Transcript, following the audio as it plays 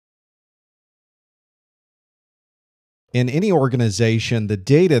In any organization, the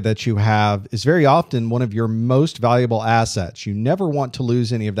data that you have is very often one of your most valuable assets. You never want to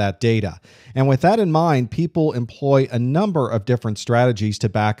lose any of that data. And with that in mind, people employ a number of different strategies to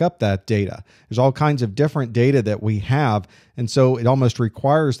back up that data. There's all kinds of different data that we have, and so it almost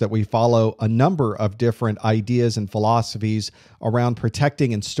requires that we follow a number of different ideas and philosophies around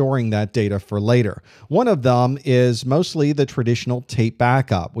protecting and storing that data for later. One of them is mostly the traditional tape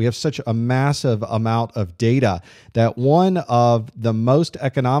backup. We have such a massive amount of data that one of the most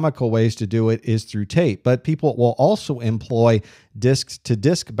economical ways to do it is through tape, but people will also employ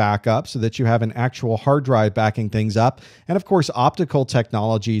disk-to-disk backup so that you have an actual hard drive backing things up. And of course, optical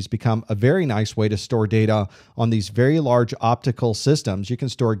technologies become a very nice way to store data on these very large optical systems. You can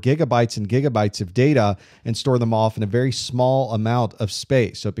store gigabytes and gigabytes of data and store them off in a very small amount of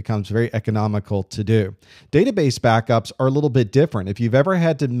space. So it becomes very economical to do. Database backups are a little bit different. If you've ever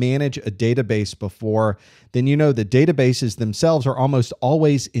had to manage a database before, then you know that databases themselves are almost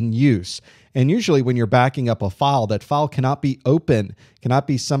always in use. And usually when you're backing up a file, that file cannot be open, cannot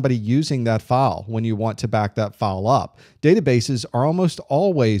be somebody using that file when you want to back that file up. Databases are almost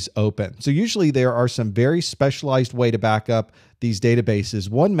always open. So usually there are some very specialized way to back up these databases.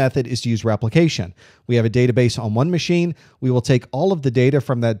 One method is to use replication. We have a database on one machine. We will take all of the data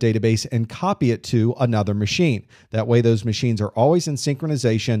from that database and copy it to another machine. That way those machines are always in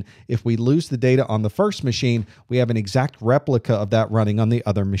synchronization. If we lose the data on the first machine, we have an exact replica of that running on the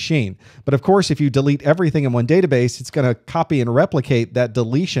other machine. But of course, if you delete everything in one database, it's going to copy and replicate that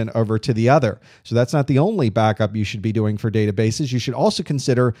deletion over to the other. So that's not the only backup you should be doing for databases. You should also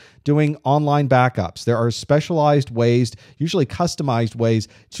consider doing online backups. There are specialized ways, usually customized ways,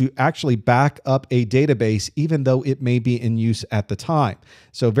 to actually back up a database even though it may be in use at the time.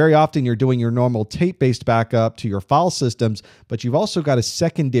 So very often you're doing your normal tape-based backup to your file systems, but you've also got a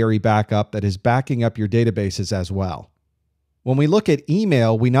secondary backup that is backing up your databases as well. When we look at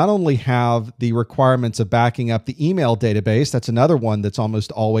email, we not only have the requirements of backing up the email database, that's another one that's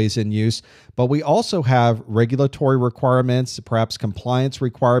almost always in use, but we also have regulatory requirements, perhaps compliance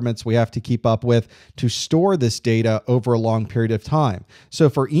requirements we have to keep up with to store this data over a long period of time. So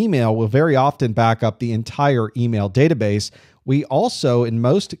for email, we'll very often back up the entire email database. We also, in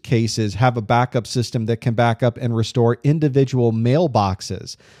most cases, have a backup system that can back up and restore individual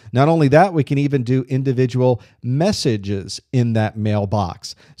mailboxes. Not only that, we can even do individual messages in that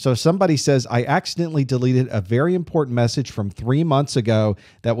mailbox. So if somebody says, I accidentally deleted a very important message from 3 months ago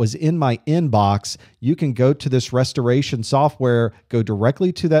that was in my inbox, you can go to this restoration software, go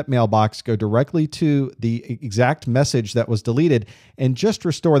directly to that mailbox, go directly to the exact message that was deleted, and just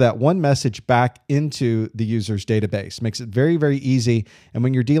restore that one message back into the user's database. Makes it very, very easy. And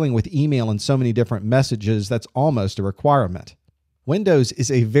when you're dealing with email and so many different messages, that's almost a requirement. Windows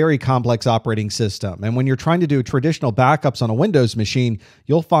is a very complex operating system, and when you're trying to do traditional backups on a Windows machine,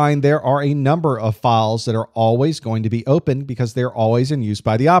 you'll find there are a number of files that are always going to be open because they're always in use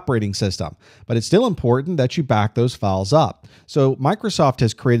by the operating system. But it's still important that you back those files up. So Microsoft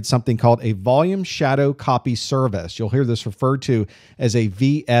has created something called a volume shadow copy service. You'll hear this referred to as a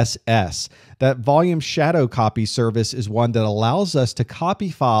VSS. That volume shadow copy service is one that allows us to copy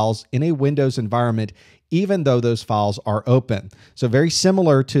files in a Windows environment even though those files are open. So very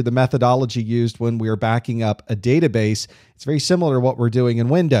similar to the methodology used when we are backing up a database, it's very similar to what we're doing in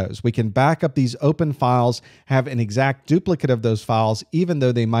Windows. We can back up these open files, have an exact duplicate of those files, even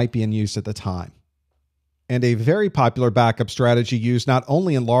though they might be in use at the time. And a very popular backup strategy used not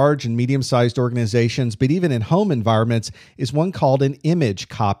only in large and medium-sized organizations, but even in home environments is one called an image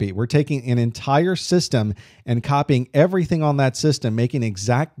copy. We're taking an entire system and copying everything on that system, making an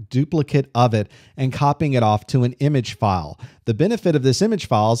exact duplicate of it, and copying it off to an image file. The benefit of this image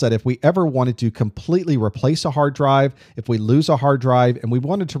file is that if we ever wanted to completely replace a hard drive, if we lose a hard drive and we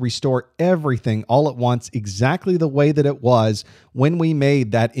wanted to restore everything all at once exactly the way that it was when we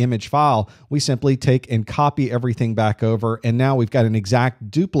made that image file, we simply take and copy everything back over, and now we've got an exact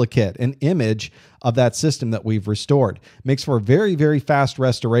duplicate, an image of that system that we've restored. Makes for a very, very fast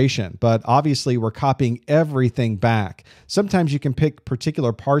restoration, but obviously we're copying everything back. Sometimes you can pick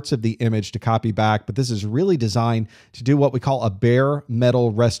particular parts of the image to copy back, but this is really designed to do what we call a bare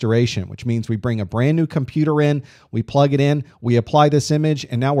metal restoration, which means we bring a brand new computer in, we plug it in, we apply this image,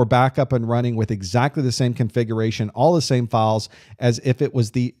 and now we're back up and running with exactly the same configuration, all the same files, as if it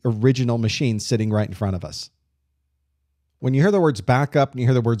was the original machine sitting right in front of us. When you hear the words backup and you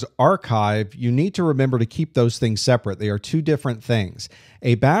hear the words archive, you need to remember to keep those things separate. They are two different things.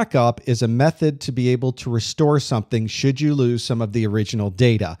 A backup is a method to be able to restore something should you lose some of the original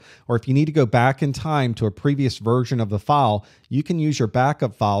data. Or if you need to go back in time to a previous version of the file, you can use your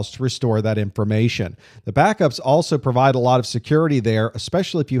backup files to restore that information. The backups also provide a lot of security there,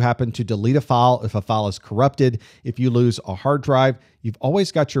 especially if you happen to delete a file, if a file is corrupted, if you lose a hard drive. You've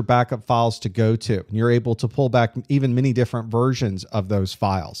always got your backup files to go to, and you're able to pull back even many different versions of those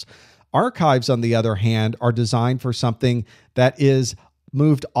files. Archives, on the other hand, are designed for something that is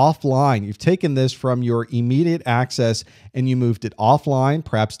moved offline. You've taken this from your immediate access and you moved it offline,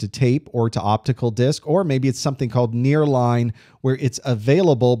 perhaps to tape or to optical disc, or maybe it's something called nearline where it's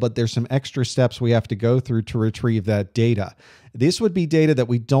available, but there's some extra steps we have to go through to retrieve that data. This would be data that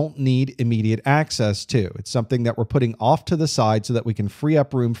we don't need immediate access to. It's something that we're putting off to the side so that we can free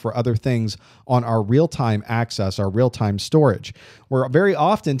up room for other things on our real-time access, our real-time storage. We're very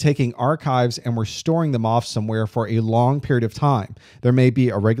often taking archives and we're storing them off somewhere for a long period of time. There may be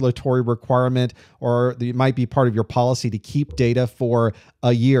a regulatory requirement, or it might be part of your policy to keep data for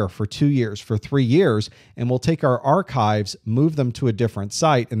a year, for 2 years, for 3 years, and we'll take our archives, move them to a different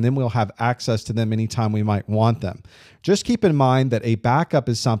site, and then we'll have access to them anytime we might want them. Just keep in mind that a backup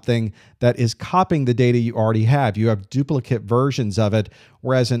is something that is copying the data you already have. You have duplicate versions of it,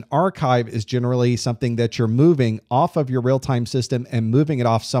 whereas an archive is generally something that you're moving off of your real-time system and moving it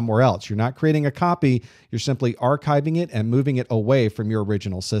off somewhere else. You're not creating a copy, you're simply archiving it and moving it away from your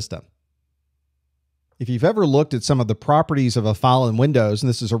original system. If you've ever looked at some of the properties of a file in Windows, and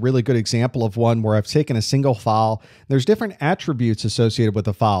this is a really good example of one where I've taken a single file, there's different attributes associated with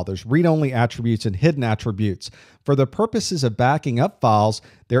the file. There's read-only attributes and hidden attributes. For the purposes of backing up files,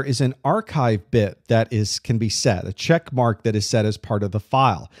 there is an archive bit that can be set, a check mark that is set as part of the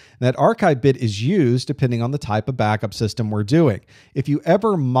file. And that archive bit is used depending on the type of backup system we're doing. If you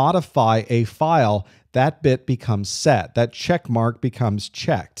ever modify a file, that bit becomes set. That check mark becomes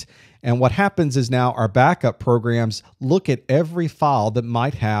checked. And what happens is now our backup programs look at every file that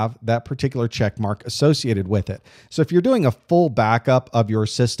might have that particular check mark associated with it. So if you're doing a full backup of your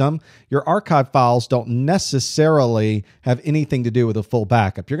system, your archive files don't necessarily have anything to do with a full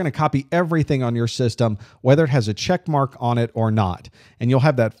backup. You're going to copy everything on your system, whether it has a check mark on it or not. And you'll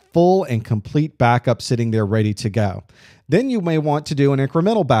have that full and complete backup sitting there ready to go. Then you may want to do an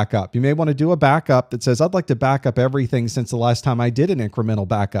incremental backup. You may want to do a backup that says, I'd like to back up everything since the last time I did an incremental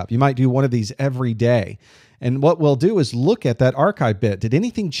backup. You might do one of these every day. And what we'll do is look at that archive bit. Did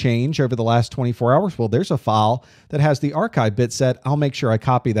anything change over the last 24 hours? Well, there's a file that has the archive bit set. I'll make sure I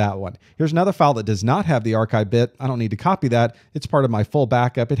copy that one. Here's another file that does not have the archive bit. I don't need to copy that. It's part of my full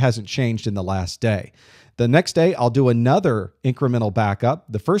backup. It hasn't changed in the last day. The next day, I'll do another incremental backup.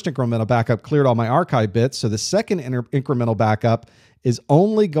 The first incremental backup cleared all my archive bits, so the second incremental backup is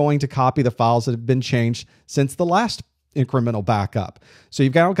only going to copy the files that have been changed since the last incremental backup. So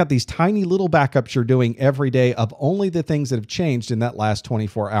you've got these tiny little backups you're doing every day of only the things that have changed in that last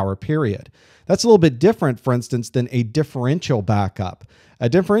 24-hour period. That's a little bit different, for instance, than a differential backup. A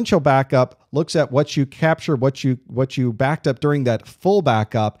differential backup looks at what you captured, what you backed up during that full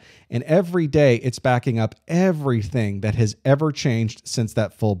backup, and every day it's backing up everything that has ever changed since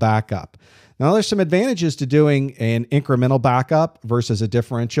that full backup. Now, there's some advantages to doing an incremental backup versus a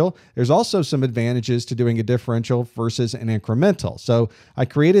differential. There's also some advantages to doing a differential versus an incremental. So I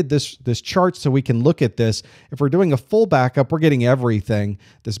created this chart so we can look at this. If we're doing a full backup, we're getting everything.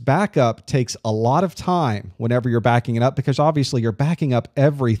 This backup takes a lot of time whenever you're backing it up because obviously you're backing up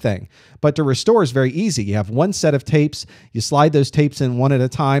everything. But to restore is very easy. You have one set of tapes, you slide those tapes in one at a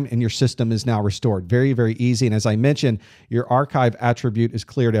time, and your system is now restored. Very, very easy. And as I mentioned, your archive attribute is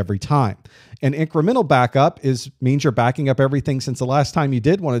cleared every time. An incremental backup means you're backing up everything since the last time you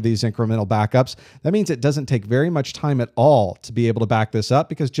did one of these incremental backups. That means it doesn't take very much time at all to be able to back this up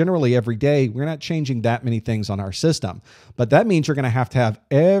because generally every day we're not changing that many things on our system. But that means you're going to have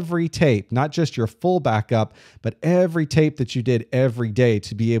every tape, not just your full backup, but every tape that you did every day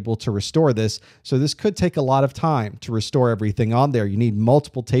to be able to restore this. So this could take a lot of time to restore everything on there. You need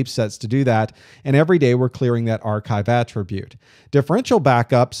multiple tape sets to do that. And every day we're clearing that archive attribute. Differential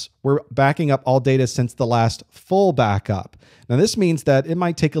backups, we're backing up all data since the last full backup. Now this means that it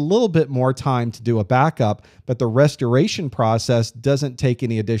might take a little bit more time to do a backup, but the restoration process doesn't take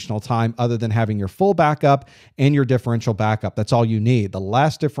any additional time other than having your full backup and your differential backup. That's all you need. The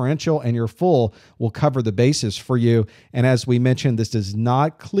last differential and your full will cover the basis for you. And as we mentioned, this does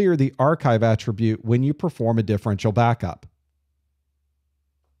not clear the archive attribute when you perform a differential backup.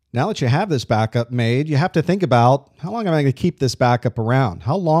 Now that you have this backup made, you have to think about how long am I going to keep this backup around?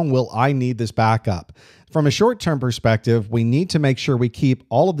 How long will I need this backup? From a short-term perspective, we need to make sure we keep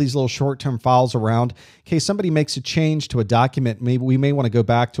all of these little short-term files around in case somebody makes a change to a document. Maybe we may want to go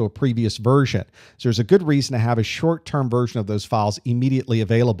back to a previous version. So there's a good reason to have a short-term version of those files immediately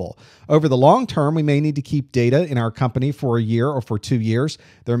available. Over the long term, we may need to keep data in our company for a year or for 2 years.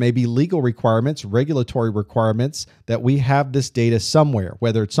 There may be legal requirements, regulatory requirements that we have this data somewhere,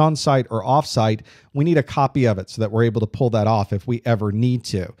 whether it's on-site or off-site. We need a copy of it so that we're able to pull that off if we ever need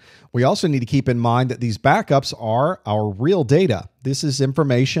to. We also need to keep in mind that these backups are our real data. This is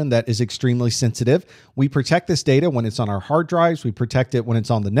information that is extremely sensitive. We protect this data when it's on our hard drives. We protect it when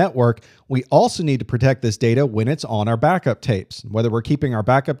it's on the network. We also need to protect this data when it's on our backup tapes. Whether we're keeping our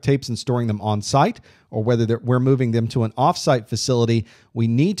backup tapes and storing them on site or whether we're moving them to an off-site facility, we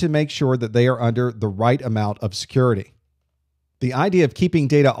need to make sure that they are under the right amount of security. The idea of keeping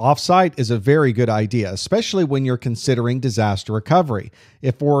data off-site is a very good idea, especially when you're considering disaster recovery.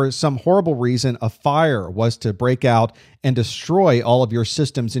 If for some horrible reason a fire was to break out and destroy all of your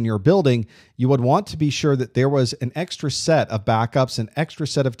systems in your building, you would want to be sure that there was an extra set of backups, an extra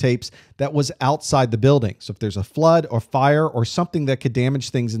set of tapes that was outside the building. So if there's a flood or fire or something that could damage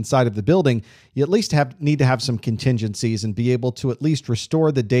things inside of the building, you at least need to have some contingencies and be able to at least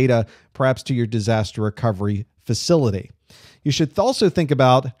restore the data, perhaps to your disaster recovery facility. You should also think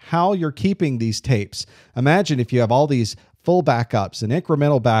about how you're keeping these tapes. Imagine if you have all these full backups and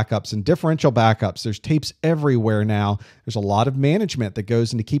incremental backups and differential backups. There's tapes everywhere now. There's a lot of management that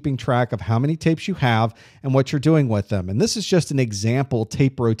goes into keeping track of how many tapes you have and what you're doing with them. And this is just an example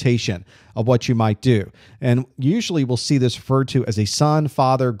tape rotation of what you might do. And usually we'll see this referred to as a son,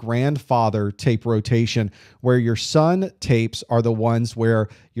 father, grandfather tape rotation, where your son tapes are the ones where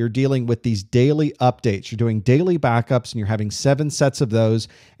you're dealing with these daily updates. You're doing daily backups and you're having 7 sets of those.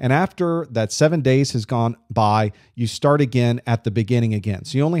 And after that 7 days has gone by, you start again at the beginning again.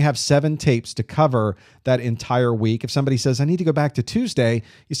 So you only have 7 tapes to cover that entire week. If somebody says, I need to go back to Tuesday,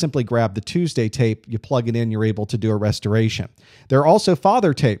 you simply grab the Tuesday tape, you plug it in, you're able to do a restoration. There are also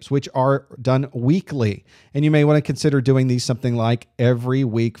father tapes, which are done weekly. And you may want to consider doing these something like every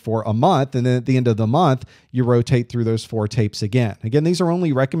week for a month. And then at the end of the month, you rotate through those 4 tapes again. Again, these are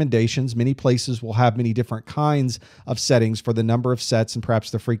only recommendations. Many places will have many different kinds of settings for the number of sets and perhaps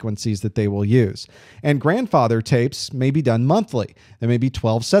the frequencies that they will use. And grandfather tapes may be done monthly. There may be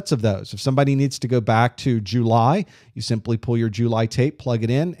 12 sets of those. If somebody needs to go back to July, you simply pull your July tape, plug it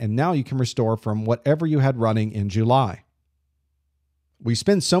in, and now you can restore from whatever you had running in July. We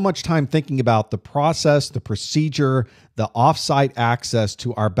spend so much time thinking about the process, the procedure, the offsite access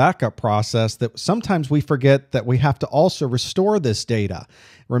to our backup process that sometimes we forget that we have to also restore this data.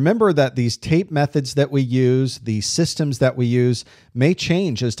 Remember that these tape methods that we use, the systems that we use may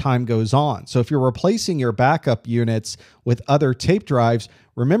change as time goes on. So if you're replacing your backup units with other tape drives,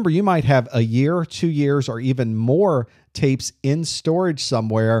 remember you might have a year, 2 years, or even more tapes in storage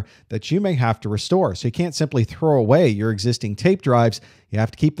somewhere that you may have to restore. So you can't simply throw away your existing tape drives. You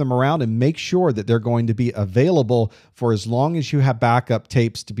have to keep them around and make sure that they're going to be available for as long as you have backup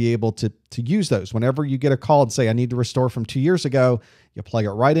tapes to be able to use those. Whenever you get a call and say, I need to restore from 2 years ago, you plug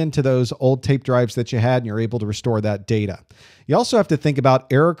it right into those old tape drives that you had and you're able to restore that data. You also have to think about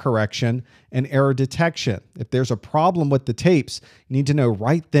error correction and error detection. If there's a problem with the tapes, you need to know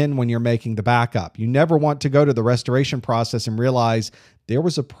right then when you're making the backup. You never want to go to the restoration process and realize there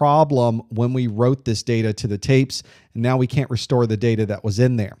was a problem when we wrote this data to the tapes, and now we can't restore the data that was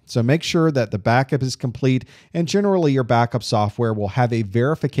in there. So make sure that the backup is complete, and generally your backup software will have a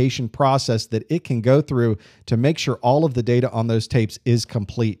verification process that it can go through to make sure all of the data on those tapes is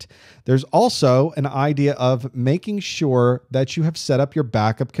complete. There's also an idea of making sure that you have set up your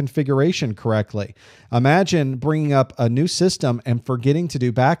backup configuration correctly. Imagine bringing up a new system and forgetting to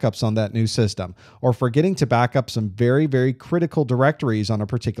do backups on that new system, or forgetting to back up some very, very critical directories on a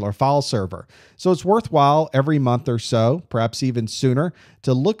particular file server. So it's worthwhile every month or so, perhaps even sooner,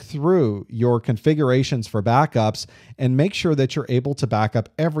 to look through your configurations for backups and make sure that you're able to back up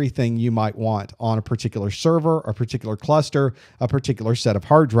everything you might want on a particular server, a particular cluster, a particular set of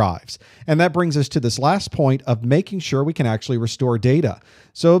hard drives. And that brings us to this last point of making sure we can actually restore data.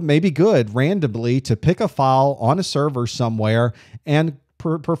 So it may be good randomly to pick a file on a server somewhere and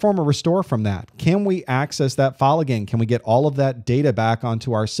perform a restore from that. Can we access that file again? Can we get all of that data back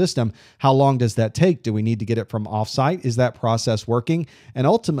onto our system? How long does that take? Do we need to get it from offsite? Is that process working? And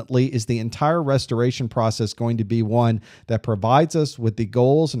ultimately, is the entire restoration process going to be one that provides us with the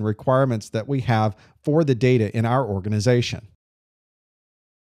goals and requirements that we have for the data in our organization?